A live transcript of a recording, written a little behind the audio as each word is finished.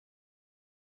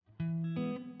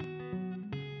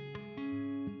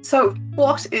So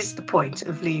what is the point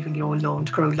of leaving your lawn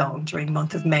to grow long during the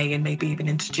month of May and maybe even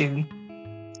into June?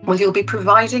 Well, you'll be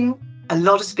providing a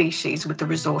lot of species with the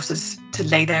resources to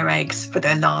lay their eggs for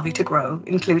their larvae to grow,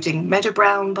 including meadow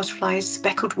brown butterflies,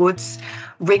 speckled woods,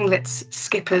 ringlets,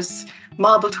 skippers,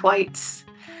 marbled whites,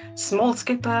 small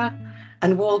skipper,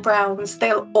 and wall browns.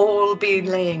 They'll all be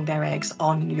laying their eggs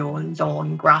on your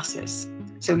lawn grasses.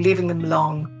 So leaving them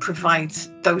long provides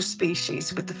those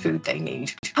species with the food they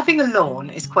need. Having a lawn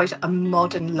is quite a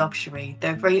modern luxury.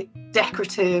 They're very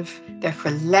decorative, they're for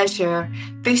leisure.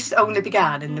 This only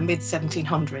began in the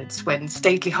mid-1700s when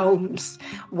stately homes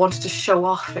wanted to show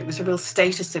off. It was a real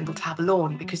status symbol to have a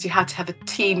lawn because you had to have a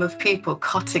team of people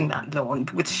cutting that lawn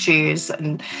with shears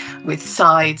and with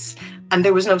scythes. And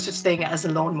there was no such thing as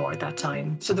a lawnmower at that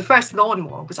time. So the first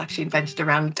lawnmower was actually invented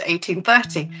around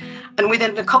 1830. And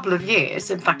within a couple of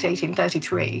years, in fact,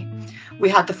 1833, we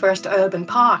had the first urban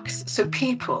parks. So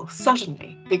people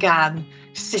suddenly began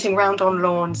sitting around on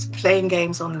lawns, playing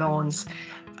games on lawns,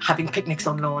 having picnics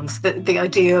on lawns. The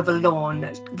idea of a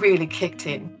lawn really kicked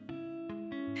in.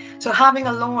 So having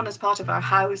a lawn as part of our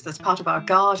house, as part of our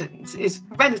gardens, is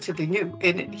relatively new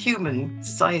in human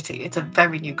society. It's a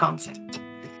very new concept.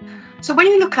 So when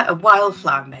you look at a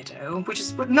wildflower meadow, which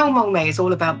is what Mow May is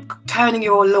all about, turning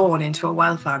your lawn into a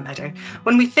wildflower meadow.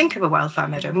 When we think of a wildflower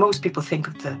meadow, most people think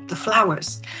of the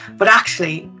flowers, but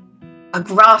actually a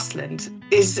grassland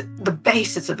is the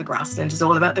basis of the grassland is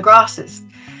all about the grasses.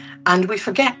 And we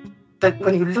forget that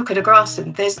when you look at a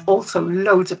grassland, there's also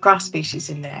loads of grass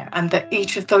species in there, and that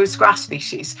each of those grass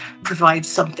species provides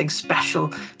something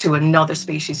special to another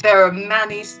species. There are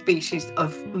many species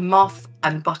of moth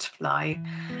and butterfly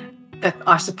that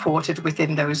are supported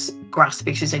within those grass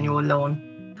species in your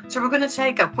lawn. So we're going to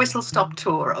take a whistle-stop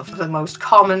tour of the most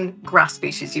common grass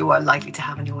species you are likely to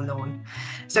have in your lawn.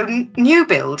 So new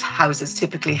build houses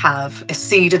typically have a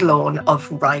seeded lawn of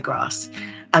ryegrass.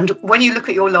 And when you look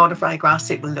at your lawn of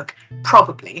ryegrass, it will look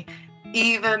probably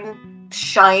even,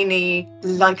 shiny,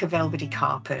 like a velvety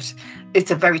carpet.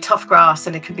 It's a very tough grass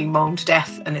and it can be mown to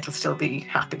death and it'll still be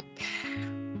happy.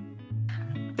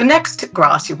 The next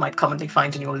grass you might commonly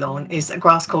find in your lawn is a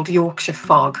grass called Yorkshire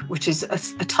fog, which is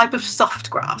a type of soft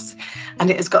grass,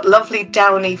 and it has got lovely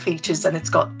downy features, and it's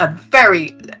got a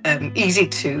very easy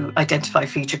to identify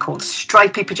feature called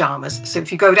stripy pyjamas. So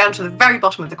if you go down to the very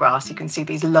bottom of the grass, you can see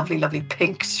these lovely, lovely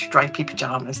pink stripy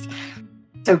pyjamas.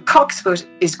 So cocksfoot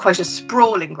is quite a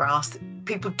sprawling grass.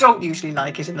 People don't usually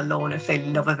like it in the lawn if they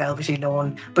love a velvety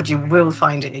lawn, but you will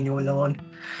find it in your lawn.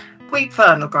 Wheat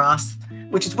fernel grass,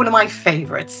 which is one of my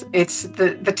favourites. It's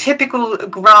the typical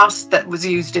grass that was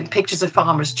used in pictures of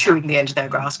farmers chewing the end of their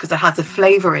grass because it has a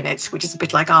flavour in it, which is a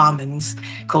bit like almonds,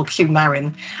 called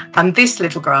cumarin. And this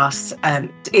little grass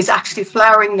is actually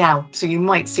flowering now. So you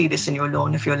might see this in your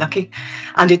lawn if you're lucky.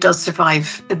 And it does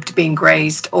survive being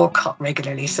grazed or cut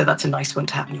regularly. So that's a nice one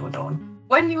to have in your lawn.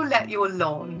 When you let your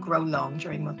lawn grow long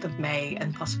during the month of May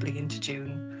and possibly into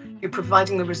June, you're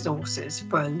providing the resources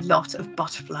for a lot of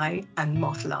butterfly and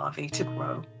moth larvae to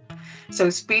grow.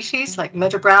 So species like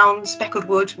meadow brown, speckled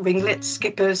wood, ringlets,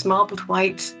 skippers, marbled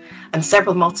white, and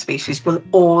several moth species will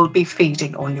all be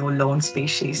feeding on your lawn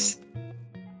species.